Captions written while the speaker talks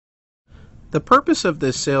The purpose of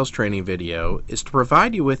this sales training video is to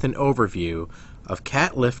provide you with an overview of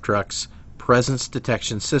CAT Lift Truck's Presence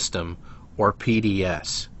Detection System, or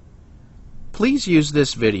PDS. Please use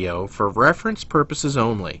this video for reference purposes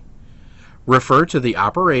only. Refer to the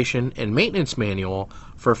Operation and Maintenance Manual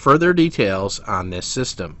for further details on this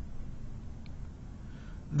system.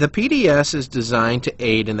 The PDS is designed to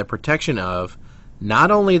aid in the protection of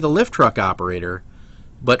not only the lift truck operator,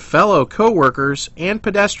 but fellow co-workers and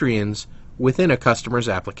pedestrians within a customer's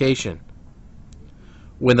application.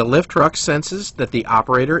 When the lift truck senses that the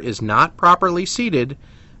operator is not properly seated,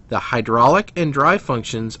 the hydraulic and drive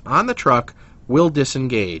functions on the truck will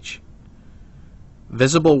disengage.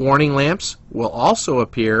 Visible warning lamps will also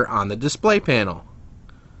appear on the display panel.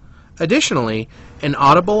 Additionally, an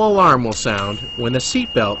audible alarm will sound when the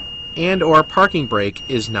seatbelt and/or parking brake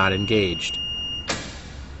is not engaged.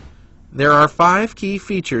 There are 5 key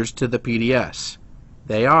features to the PDS.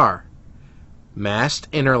 They are Mast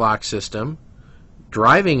Interlock System,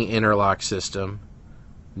 Driving Interlock System,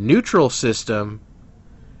 Neutral System,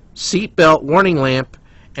 Seatbelt Warning Lamp,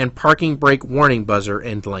 and Parking Brake Warning Buzzer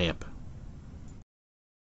and Lamp.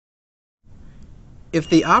 If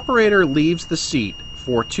the operator leaves the seat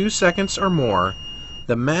for 2 seconds or more,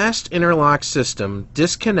 the Mast Interlock System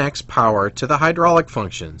disconnects power to the hydraulic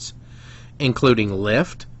functions, including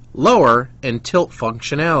lift, lower, and tilt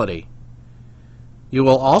functionality. You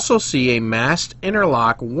will also see a Mast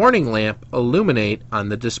Interlock warning lamp illuminate on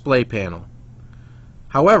the display panel.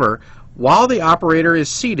 However, while the operator is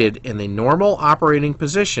seated in the normal operating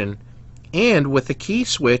position and with the key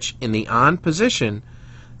switch in the on position,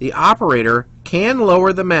 the operator can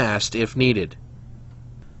lower the mast if needed.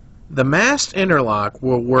 The Mast Interlock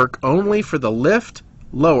will work only for the lift,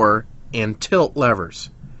 lower, and tilt levers.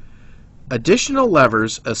 Additional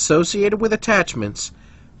levers associated with attachments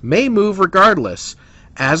may move regardless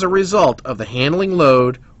as a result of the handling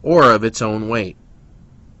load or of its own weight.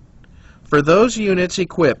 For those units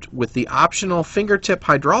equipped with the optional fingertip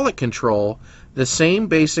hydraulic control, the same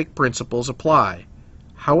basic principles apply.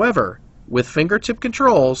 However, with fingertip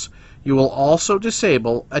controls, you will also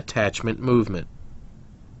disable attachment movement.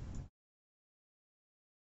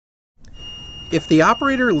 If the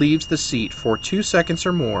operator leaves the seat for 2 seconds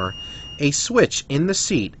or more, a switch in the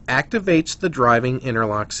seat activates the driving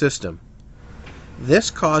interlock system.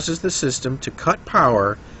 This causes the system to cut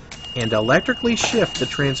power and electrically shift the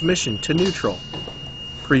transmission to neutral,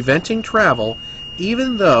 preventing travel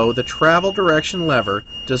even though the travel direction lever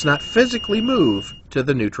does not physically move to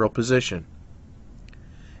the neutral position.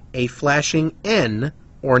 A flashing N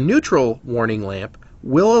or neutral warning lamp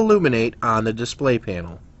will illuminate on the display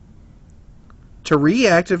panel. To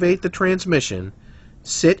reactivate the transmission,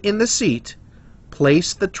 sit in the seat,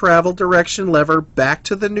 place the travel direction lever back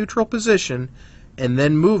to the neutral position, and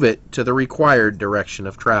then move it to the required direction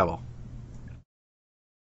of travel.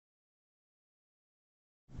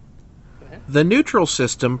 The neutral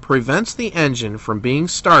system prevents the engine from being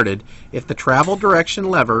started if the travel direction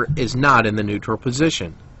lever is not in the neutral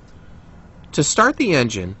position. To start the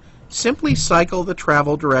engine, simply cycle the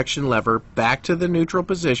travel direction lever back to the neutral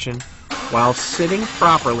position while sitting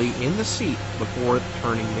properly in the seat before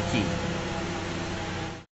turning the key.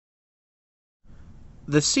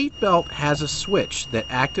 The seatbelt has a switch that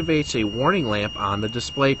activates a warning lamp on the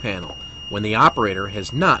display panel when the operator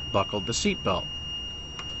has not buckled the seatbelt.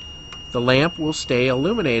 The lamp will stay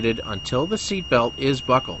illuminated until the seatbelt is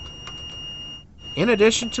buckled. In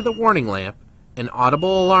addition to the warning lamp, an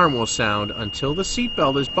audible alarm will sound until the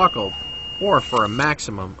seatbelt is buckled, or for a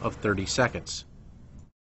maximum of 30 seconds.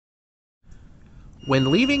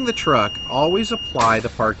 When leaving the truck, always apply the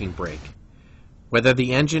parking brake. Whether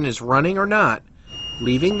the engine is running or not,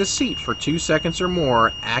 leaving the seat for 2 seconds or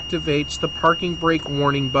more activates the parking brake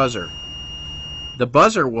warning buzzer. The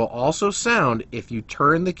buzzer will also sound if you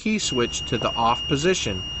turn the key switch to the off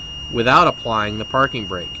position without applying the parking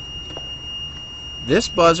brake. This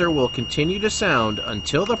buzzer will continue to sound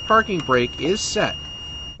until the parking brake is set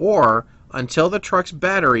or until the truck's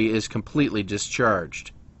battery is completely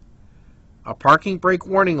discharged. A parking brake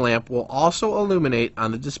warning lamp will also illuminate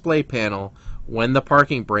on the display panel when the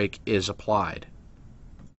parking brake is applied.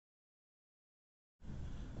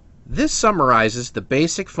 This summarizes the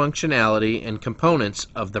basic functionality and components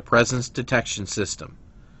of the Presence Detection System.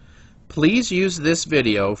 Please use this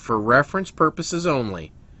video for reference purposes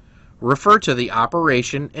only. Refer to the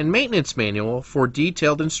Operation and Maintenance Manual for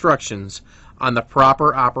detailed instructions on the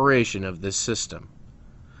proper operation of this system.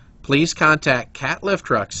 Please contact CAT Lift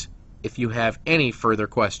Trucks if you have any further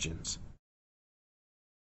questions.